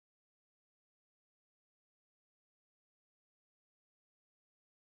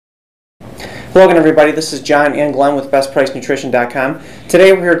Hello again, everybody. This is John and Glenn with BestPriceNutrition.com.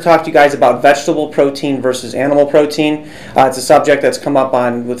 Today we're here to talk to you guys about vegetable protein versus animal protein. It's a subject that's come up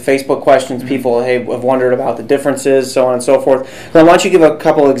with Facebook questions. People have wondered about the differences, so on and so forth. Glenn, why don't you give a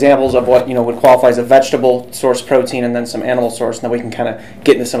couple of examples of what would qualify as a vegetable source protein and then some animal source, and then we can kind of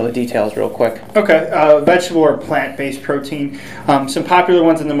get into some of the details real quick. Okay, vegetable or plant-based protein. Some popular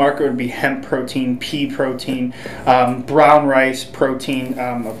ones in the market would be hemp protein, pea protein, brown rice protein.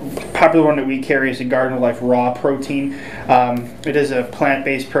 A popular one that we carry is a Garden of Life raw protein. It is a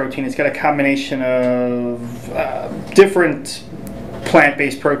plant-based protein. It's got a combination of different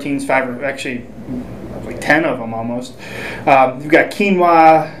plant-based proteins, actually like 10 of them almost. You've got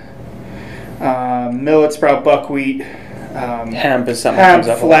quinoa, millet, sprout, buckwheat, Hemp is something that comes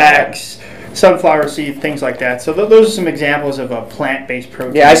up flax, sunflower seed, things like that. So those are some examples of a plant-based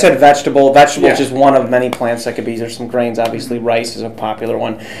protein. Yeah, I said vegetable. Vegetable is just one of many plants that could be. There's some grains, obviously. Rice is a popular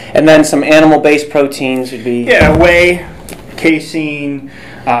one. And then some animal-based proteins would be... Yeah, whey, casein,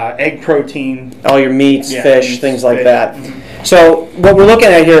 egg protein. All your meats, fish, things like that. Mm-hmm. So what we're looking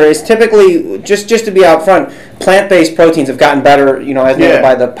at here is typically, just to be out front, plant-based proteins have gotten better, as noted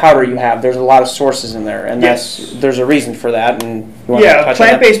by the powder you have. There's a lot of sources in there, and there's a reason for that. And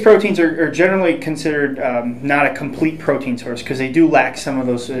plant-based proteins are generally considered not a complete protein source because they do lack some of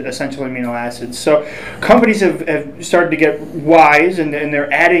those essential amino acids. So companies have started to get wise, and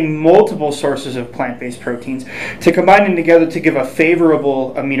they're adding multiple sources of plant-based proteins to combine them together to give a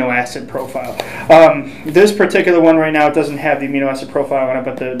favorable amino acid profile. This particular one right now doesn't have the amino acid profile on it,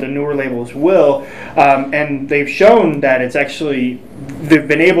 but the newer labels will, and they've shown that it's actually, they've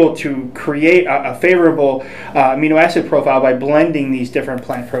been able to create a favorable amino acid profile by blending these different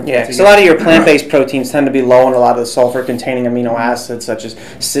plant proteins. Yeah, because a lot of your plant-based proteins tend to be low in a lot of the sulfur-containing amino acids, such as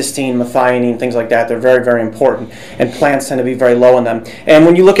cysteine, methionine, things like that. They're very, very important, and plants tend to be very low in them. And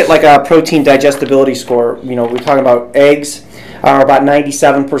when you look at like a protein digestibility score, we're talking about eggs are about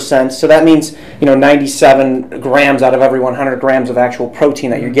 97%. So that means 97 grams out of every 100 grams of actual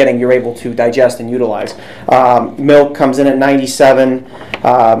protein that you're getting, you're able to digest and utilize. Milk comes in at 97.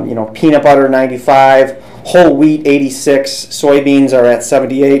 Peanut butter 95. Whole wheat 86. Soybeans are at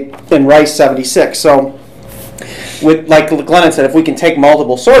 78, and rice 76. So, like Glenn had said, if we can take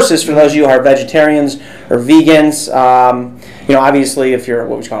multiple sources for those of you who are vegetarians or vegans, obviously if you're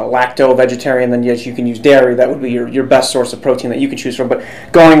what we call a lacto-vegetarian, then yes, you can use dairy. That would be your best source of protein that you can choose from. But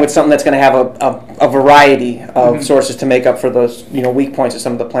going with something that's going to have a variety of sources to make up for those weak points of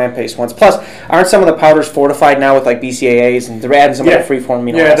some of the plant-based ones. Plus, aren't some of the powders fortified now with like BCAAs, and they're adding some of the free-form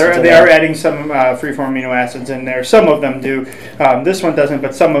amino acids? Yeah, they are adding some free-form amino acids in there. Some of them do. This one doesn't,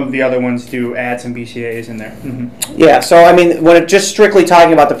 but some of the other ones do add some BCAAs in there. Yeah, so I mean, when just strictly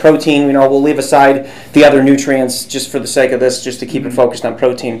talking about the protein, we'll leave aside the other nutrients just for the sake of this, just to keep it focused on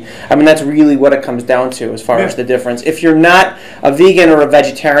protein. I mean, that's really what it comes down to as far as the difference. If you're not a vegan or a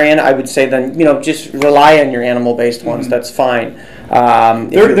vegetarian, I would say then, just rely on your animal-based ones. That's fine.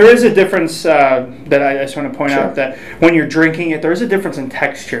 There is a difference that I just want to point out, that when you're drinking it, there is a difference in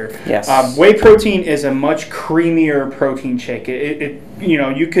texture. Yes. Whey protein is a much creamier protein shake.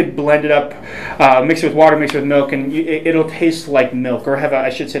 You could blend it up, mix it with water, mix it with milk, and it'll taste like milk, or have I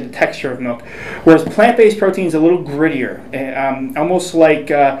should say the texture of milk. Whereas plant-based protein is a little grittier, almost like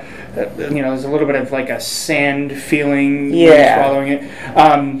there's a little bit of like a sand feeling when you're swallowing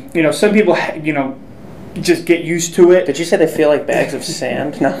it. Some people just get used to it. Did you say they feel like bags of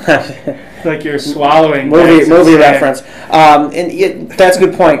sand? No. Like you're swallowing. Movie reference. That's a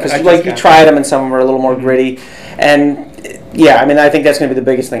good point, because you tried them and some of them are a little more gritty. And yeah, I mean, I think that's going to be the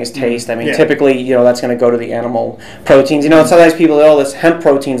biggest thing is taste. I mean, typically, that's going to go to the animal proteins. Sometimes people say, this hemp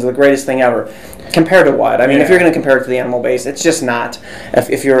protein is the greatest thing ever. Compared to what? I mean, if you're going to compare it to the animal base, it's just not.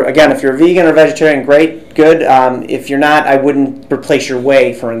 If you're a vegan or vegetarian, great, good. If you're not, I wouldn't replace your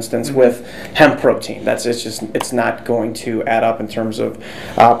whey, for instance, with hemp protein. It's not going to add up in terms of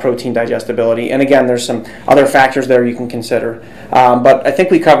protein digestibility. And again, there's some other factors there you can consider. But I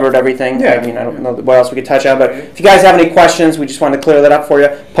think we covered everything. Yeah. I mean, I don't know what else we could touch on. But if you guys have any questions, we just wanted to clear that up for you.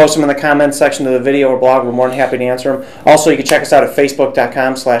 Post them in the comments section of the video or blog. We're more than happy to answer them. Also, you can check us out at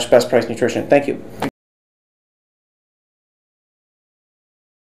facebook.com/bestpricenutrition. Thank you.